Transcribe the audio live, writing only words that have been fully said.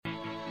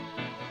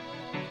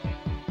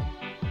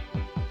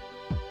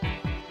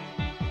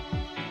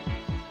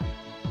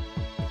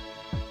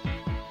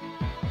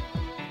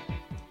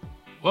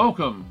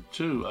Welcome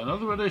to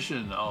another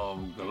edition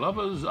of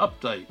Glover's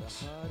Update.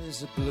 Heart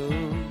is a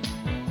balloon,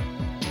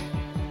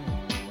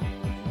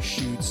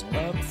 shoots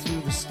up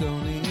through the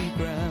stony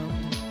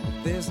ground.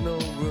 There's no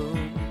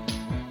room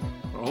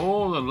For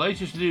all the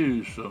latest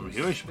news from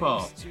Hewish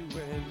Park, to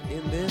win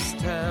in this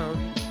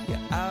town. You're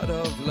out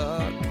of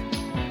luck.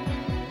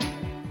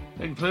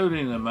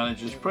 including the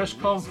manager's press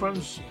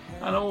conference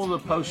and all the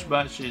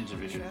post-match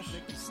interviews.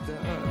 Stuck,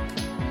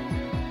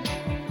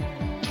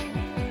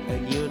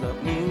 and you're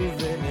not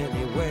moving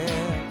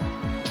anywhere.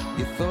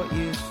 You thought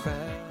you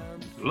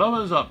found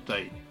Glover's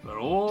Update for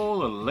all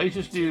the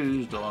latest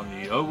news on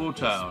Yeovil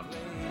Town.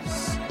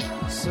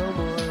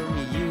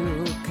 someone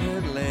you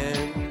could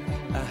lend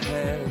a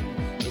hand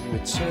in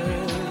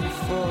return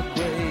for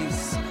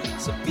grace.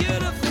 It's a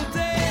beautiful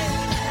day.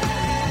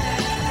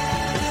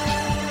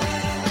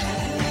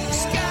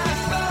 Sky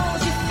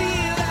falls, you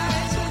feel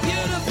like it's a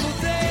beautiful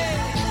day.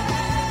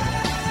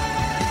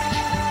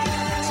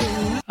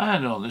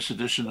 And on this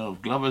edition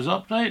of Glover's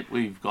Update,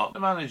 we've got the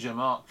manager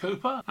Mark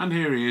Cooper, and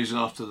here he is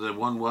after the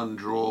 1-1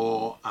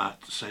 draw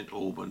at St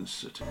Albans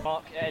City.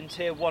 Mark, ends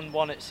here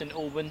 1-1 at St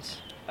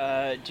Albans.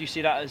 Do you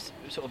see that as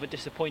sort of a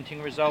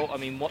disappointing result? I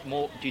mean, what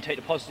more do you take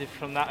the positive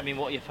from that? I mean,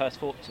 what are your first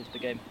thoughts of the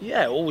game?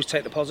 Yeah, always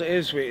take the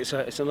positives.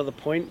 It's another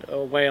point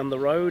away on the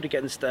road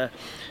against a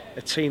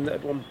team that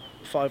had won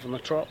 5 on the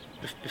trot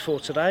before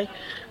today.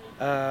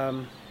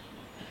 But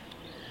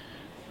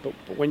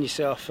when you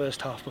see our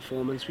first half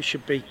performance, we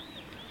should be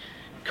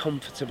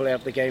comfortably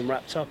have the game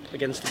wrapped up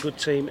against a good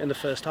team in the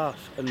first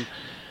half. And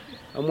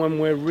when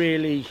we're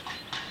really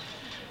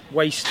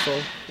wasteful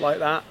like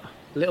that,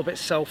 a little bit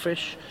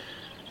selfish,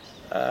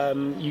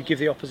 you give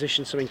the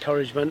opposition some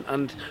encouragement,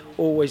 and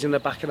always in the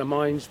back of their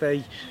minds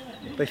they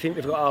think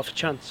they've got half a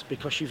chance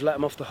because you've let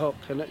them off the hook,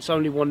 and it's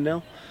only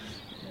 1-0.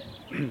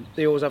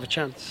 They always have a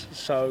chance.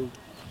 So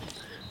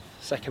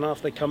second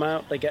half they come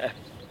out, they get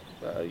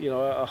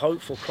a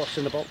hopeful cross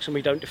in the box, and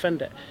we don't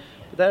defend it.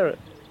 But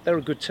they're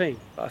a good team.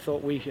 I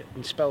thought we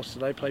in spells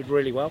today played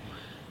really well.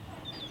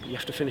 You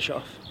have to finish it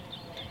off.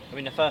 I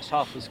mean, the first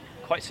half was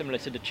quite similar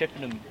to the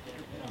Chippenham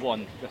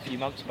one a few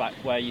months back,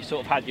 where you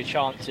sort of had your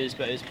chances,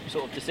 but it's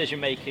sort of decision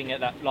making at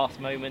that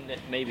last moment that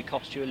maybe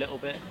cost you a little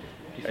bit.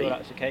 Do you feel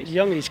that's the case?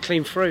 Youngley's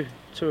clean through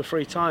 2 or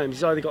 3 times.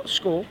 He's either got to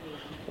score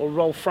or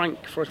roll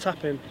Frank for a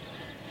tap in.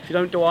 If you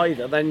don't do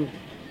either, then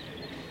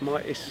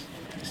it's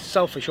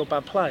selfish or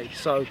bad play.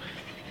 So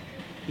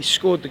he's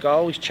scored the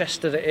goal, he's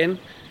chested it in,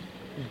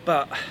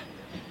 but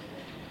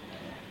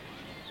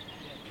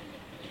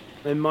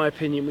in my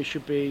opinion we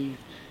should be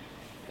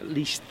at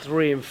least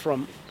 3 in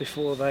front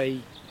before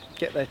they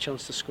get their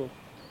chance to score.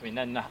 I mean,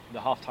 then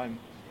the half-time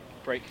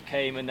break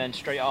came, and then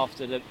straight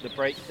after the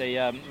break they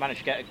managed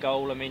to get a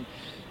goal. I mean,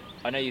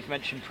 I know you've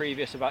mentioned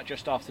previous about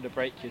just after the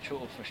break you're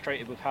sort of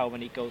frustrated with how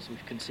many goals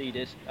we've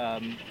conceded.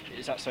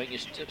 Is that something you're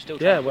still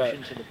trying to push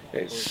into the...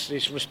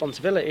 It's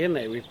responsibility, isn't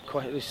it?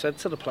 We've said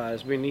to the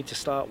players we need to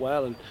start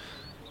well, and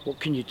what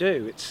can you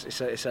do?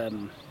 It's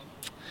an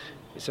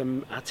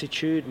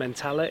attitude,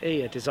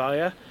 mentality, a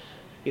desire.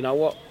 You know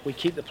what? We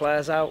keep the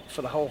players out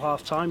for the whole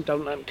half time.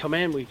 Don't let them come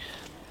in.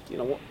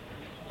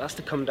 That's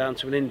to come down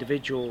to an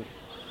individual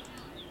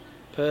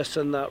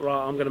person that,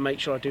 right, I'm going to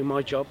make sure I do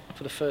my job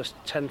for the first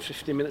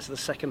 10-15 minutes of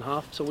the second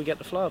half so we get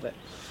the flow of it.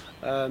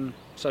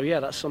 So yeah,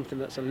 that's something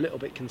that's a little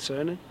bit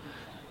concerning.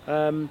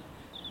 But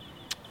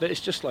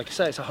it's just like I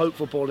say, it's a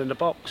hopeful ball in the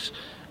box,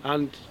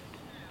 and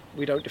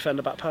we don't defend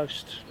the back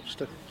post.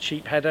 Just a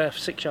cheap header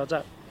 6 yards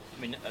out. I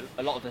mean,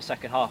 a lot of the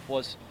second half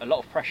was a lot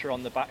of pressure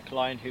on the back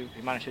line, who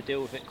managed to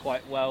deal with it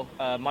quite well.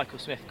 Michael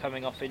Smith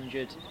coming off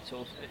injured,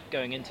 sort of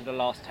going into the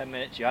last 10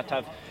 minutes. You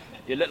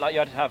looked like you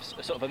had to have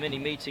sort of a mini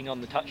meeting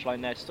on the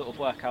touchline there to sort of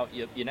work out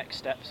your next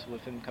steps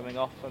with him coming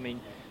off. I mean,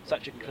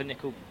 such a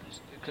clinical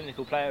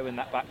player in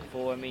that back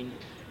four. I mean,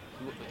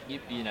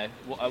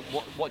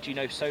 what do you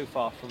know so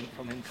far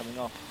from him coming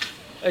off?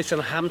 It's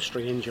a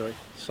hamstring injury,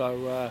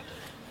 so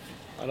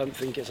I don't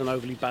think it's an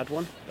overly bad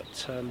one,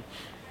 but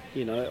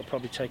it'll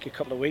probably take a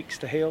couple of weeks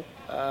to heal.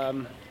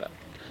 But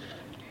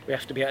we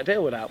have to be able to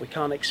deal with that. We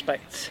can't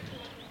expect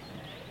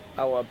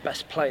our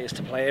best players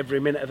to play every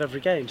minute of every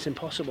game. It's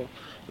impossible.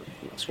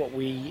 That's what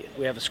we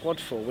have a squad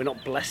for. We're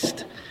not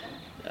blessed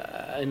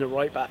in the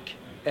right back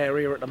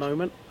area at the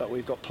moment, but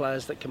we've got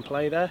players that can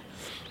play there.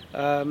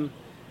 And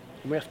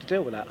we have to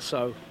deal with that,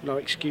 so no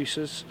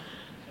excuses.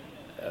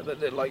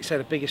 Like I say,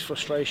 the biggest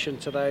frustration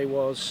today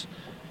was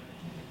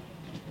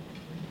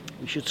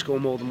we should score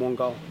more than 1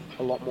 goal,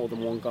 a lot more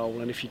than 1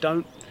 goal, and if you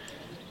don't,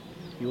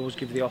 you always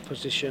give the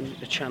opposition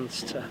a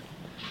chance to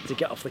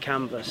get off the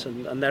canvas,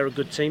 and they're a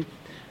good team,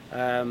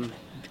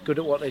 good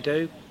at what they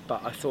do,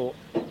 but I thought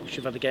we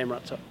should have had the game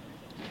wrapped up.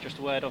 Just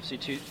a word,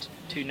 obviously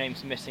two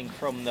names missing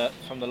from the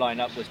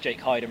lineup was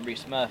Jake Hyde and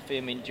Reece Murphy.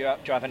 I mean, do you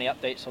have any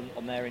updates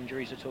on their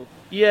injuries at all?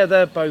 Yeah,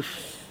 they're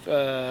both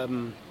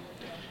had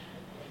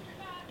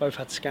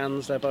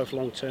scans. They're both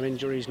long-term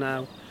injuries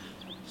now,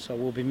 so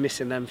we'll be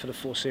missing them for the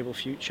foreseeable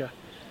future,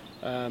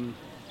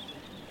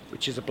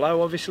 which is a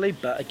blow, obviously.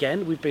 But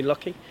again, we've been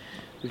lucky.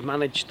 We've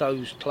managed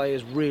those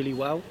players really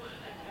well.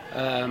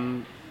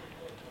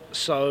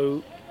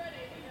 So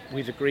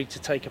we've agreed to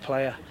take a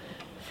player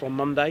from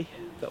Monday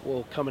that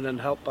will come in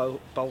and help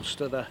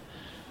bolster the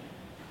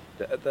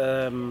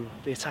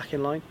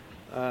attacking line,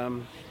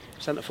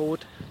 centre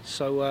forward.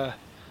 So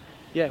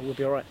we'll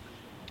be all right.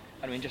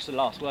 I mean, just the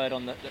last word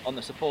on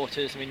the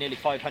supporters. I mean, nearly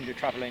 500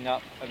 travelling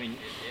up. I mean,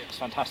 it was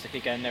fantastic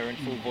again. They were in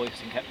full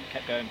voice and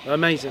kept going.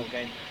 Amazing,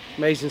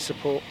 amazing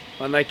support,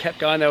 and they kept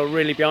going. They were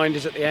really behind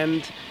us at the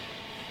end.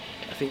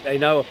 I think they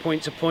know a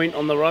point to point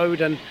on the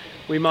road, and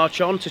we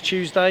march on to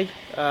Tuesday,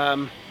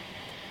 and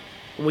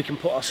we can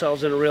put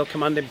ourselves in a real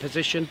commanding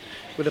position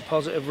with a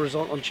positive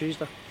result on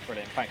Tuesday.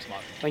 Brilliant, thanks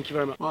Mark. Thank you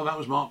very much. Well, that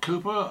was Mark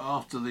Cooper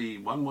after the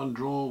 1-1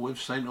 draw with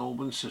St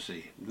Albans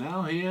City.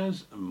 Now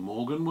here's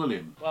Morgan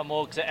William. Well,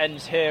 Morgs, it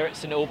ends here at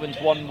St Albans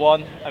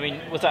 1-1. I mean,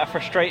 was that a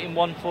frustrating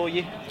one for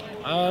you?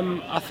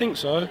 I think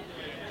so,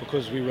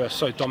 because we were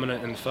so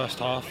dominant in the first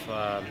half.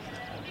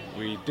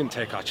 We didn't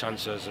take our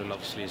chances, and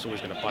obviously it's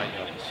always going to bite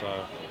you.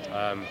 So,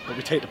 but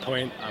we take the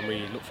point and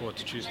we look forward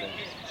to Tuesday.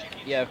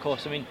 Yeah, of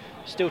course. I mean,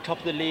 still top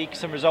of the league,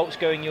 some results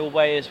going your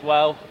way as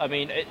well. I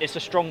mean, it's a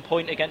strong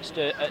point against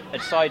a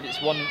side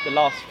that's won the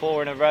last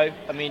 4 in a row.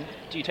 I mean,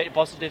 do you take the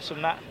positives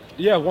from that?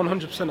 Yeah,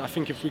 100%. I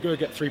think if we go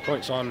get 3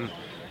 points on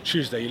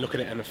Tuesday, you look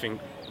at it and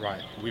think,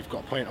 right, we've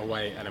got a point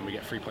away and then we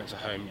get 3 points at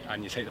home,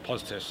 and you take the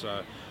positives.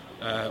 So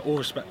all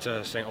respect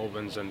to St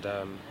Albans, and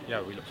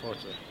we look forward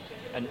to it.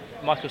 And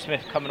Michael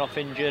Smith coming off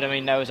injured. I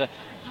mean, there was a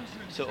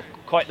sort of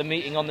quite the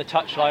meeting on the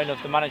touchline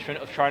of the management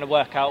of trying to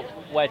work out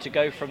where to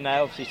go from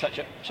there. Obviously,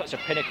 such a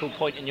pinnacle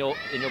point in your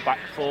back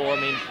four.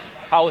 I mean,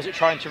 how was it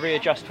trying to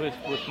readjust with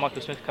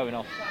Michael Smith coming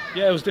off?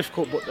 Yeah, it was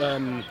difficult, but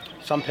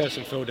Sam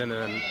Pearson filled in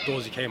and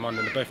Dorsey came on,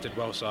 and they both did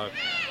well. So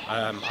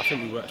I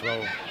think we worked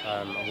well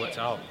and worked it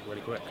out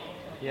really quick.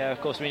 Yeah,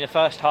 of course. I mean, the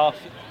first half,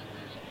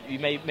 you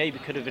maybe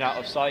could have been out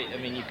of sight. I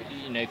mean,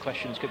 you know,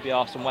 questions could be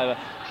asked on whether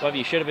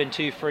you should have been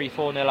 2-3,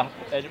 4-0 up.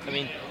 I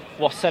mean,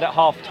 what's said at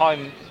half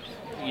time?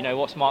 You know,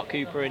 what's Mark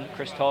Cooper and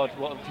Chris Todd?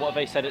 What have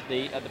they said at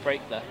the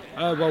break there?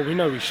 Well, we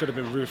know we should have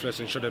been ruthless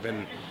and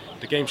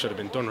the game should have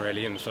been done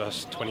really in the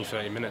first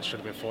 20-30 minutes.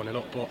 Should have been 4-0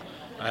 up, but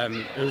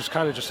it was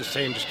kind of just the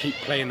same. Just keep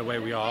playing the way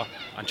we are,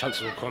 and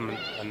chances will come.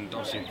 And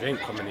obviously they didn't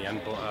come in the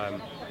end, but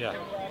yeah.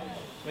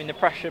 I mean, the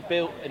pressure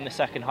built in the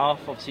second half.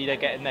 Obviously, they're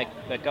getting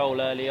their goal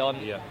early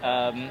on. Yeah.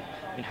 I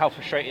mean, how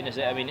frustrating is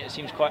it? I mean, it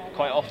seems quite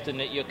often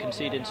that you're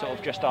conceding sort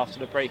of just after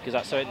the break. Is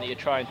that something that you're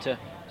trying to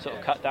sort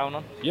of cut down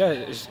on? Yeah,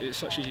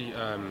 it's actually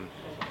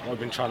what I've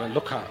been trying to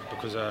look at,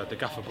 because the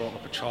gaffer brought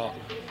up a chart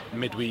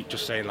midweek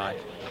just saying like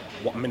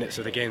what minutes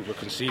of the games we're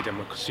conceding.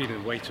 We're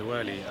conceding way too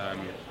early,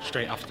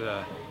 straight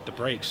after the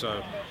break.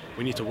 So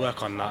we need to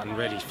work on that and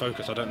really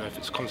focus. I don't know if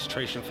it's a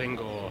concentration thing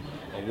or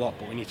what,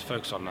 but we need to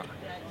focus on that.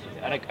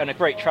 And a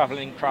great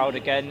travelling crowd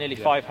again, nearly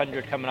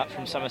 500 coming up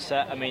from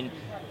Somerset. I mean,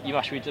 you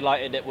must be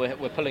delighted that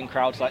we're pulling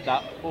crowds like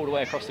that all the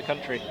way across the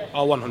country.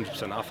 Oh,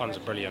 100%. Our fans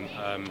are brilliant.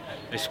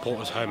 They support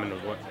us home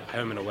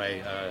and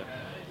away.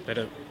 They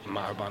don't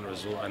matter about the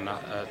result. And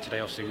that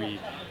today,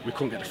 obviously, we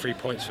couldn't get the 3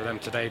 points for them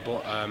today,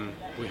 but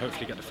we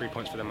hopefully get the 3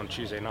 points for them on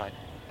Tuesday night.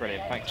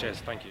 Brilliant, thanks. Cheers,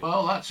 thank you.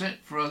 Well, that's it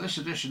for this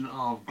edition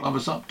of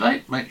Glovers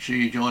Update. Make sure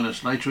you join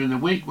us later in the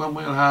week when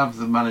we'll have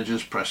the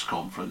manager's press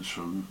conference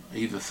from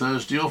either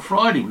Thursday or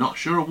Friday. We're not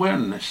sure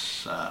when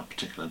this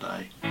particular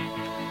day.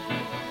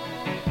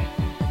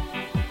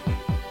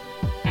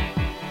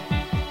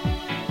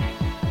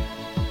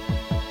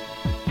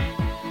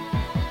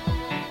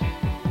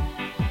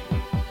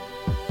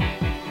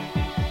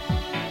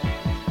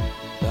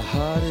 The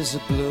heart is a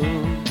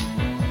balloon,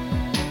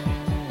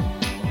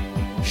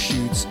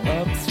 shoots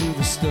up through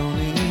the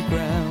stony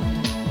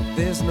ground.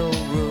 There's no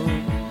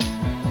room,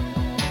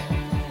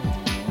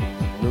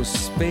 no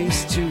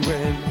space to